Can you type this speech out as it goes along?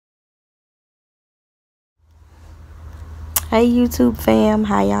Hey YouTube fam,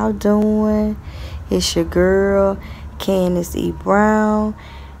 how y'all doing? It's your girl, Candace E. Brown.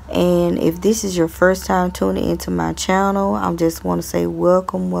 And if this is your first time tuning into my channel, I just want to say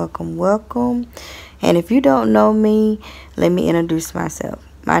welcome, welcome, welcome. And if you don't know me, let me introduce myself.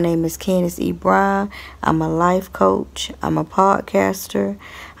 My name is Candace E. Brown. I'm a life coach. I'm a podcaster.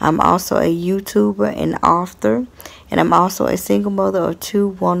 I'm also a YouTuber and author. And I'm also a single mother of 2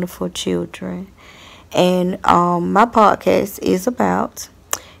 wonderful children. And my podcast is about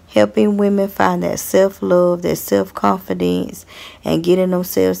helping women find that self-love, that self-confidence, and getting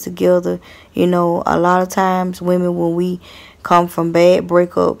themselves together. You know, a lot of times women, when we come from bad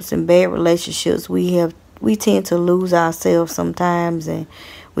breakups and bad relationships, we tend to lose ourselves sometimes, and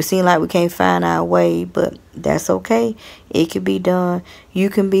we seem like we can't find our way, but that's okay. It can be done. You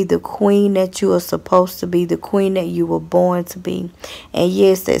can be the queen that you are supposed to be, the queen that you were born to be. And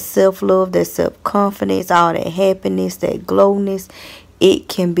yes, that self-love, that self-confidence, all that happiness, that glowness, it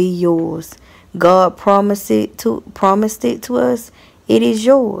can be yours. God promised it to us. It is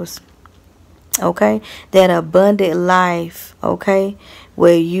yours. Okay? That abundant life, okay?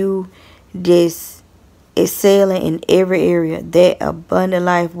 Where you just excelling in every area, that abundant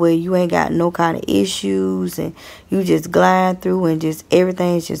life where you ain't got no kind of issues and you just glide through and just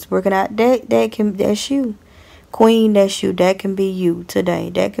everything's just working out. That's you, queen. That's you. That can be you today.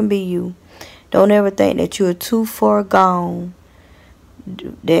 That can be you. Don't ever think that you're too far gone,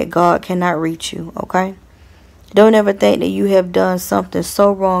 that God cannot reach you. Okay? Don't ever think that you have done something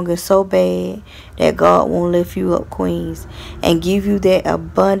so wrong and so bad that God won't lift you up, queens, and give you that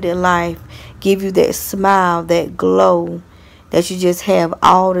abundant life, give you that smile, that glow that you just have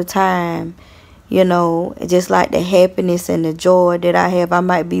all the time. You know, just like the happiness and the joy that I have. I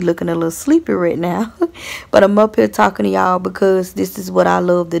might be looking a little sleepy right now, but I'm up here talking to y'all because this is what I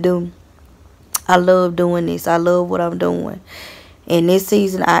love to do. I love doing this. I love what I'm doing. And this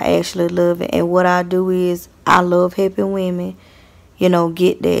season, I actually love it. And what I do is I love helping women, you know,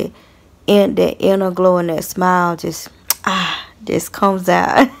 get that inner glow and that smile just comes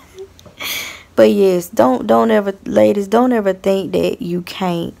out. But yes, don't ever, ladies, don't ever think that you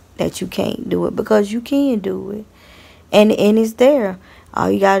can't do it, because you can do it. And it's there. All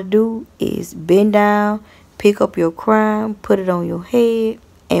you got to do is bend down, pick up your crown, put it on your head,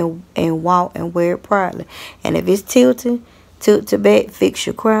 and walk and wear it proudly. And if it's tilting, tilt to back, fix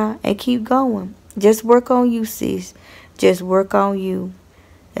your crown, and keep going. Just work on you, sis. Just work on you.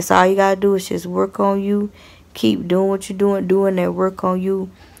 That's all you got to do is just work on you. Keep doing what you're doing that work on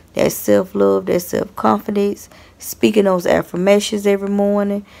you. That self-love, that self-confidence. Speaking those affirmations every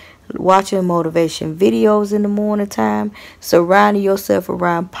morning. Watching motivation videos in the morning time. Surrounding yourself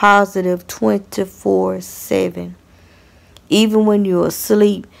around positive 24/7. Even when you're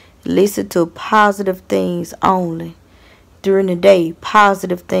asleep, listen to positive things only. During the day,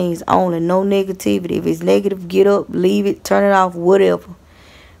 positive things only. No negativity. If it's negative, get up, leave it, turn it off, whatever.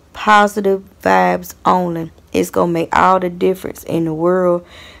 Positive vibes only. It's going to make all the difference in the world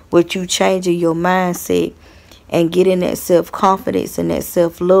with you changing your mindset and getting that self-confidence and that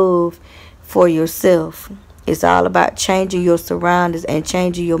self-love for yourself. It's all about changing your surroundings and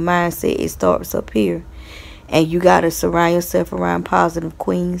changing your mindset. It starts up here. And you got to surround yourself around positive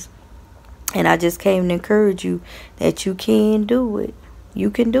queens. And I just came to encourage you that you can do it. You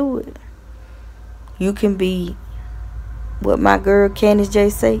can do it. You can be, what my girl Candace J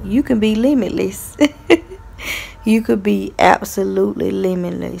say, you can be limitless. You could be absolutely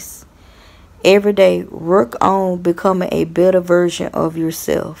limitless. Every day, work on becoming a better version of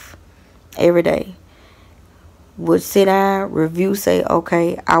yourself. Every day. Would sit down, review, say,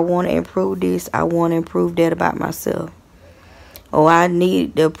 okay, I want to improve this. I want to improve that about myself. Oh, I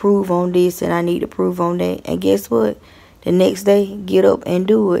need to improve on this and I need to improve on that. And guess what? The next day, get up and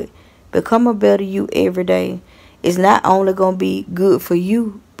do it. Become a better you every day. It's not only going to be good for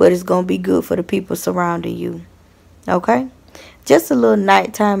you, but it's going to be good for the people surrounding you. Okay? Just a little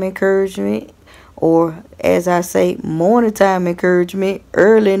nighttime encouragement. Or, as I say, morning time encouragement.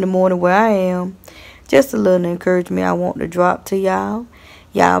 Early in the morning where I am. Just a little encouragement I want to drop to y'all.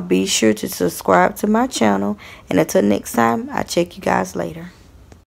 Y'all be sure to subscribe to my channel. And until next time, I'll check you guys later.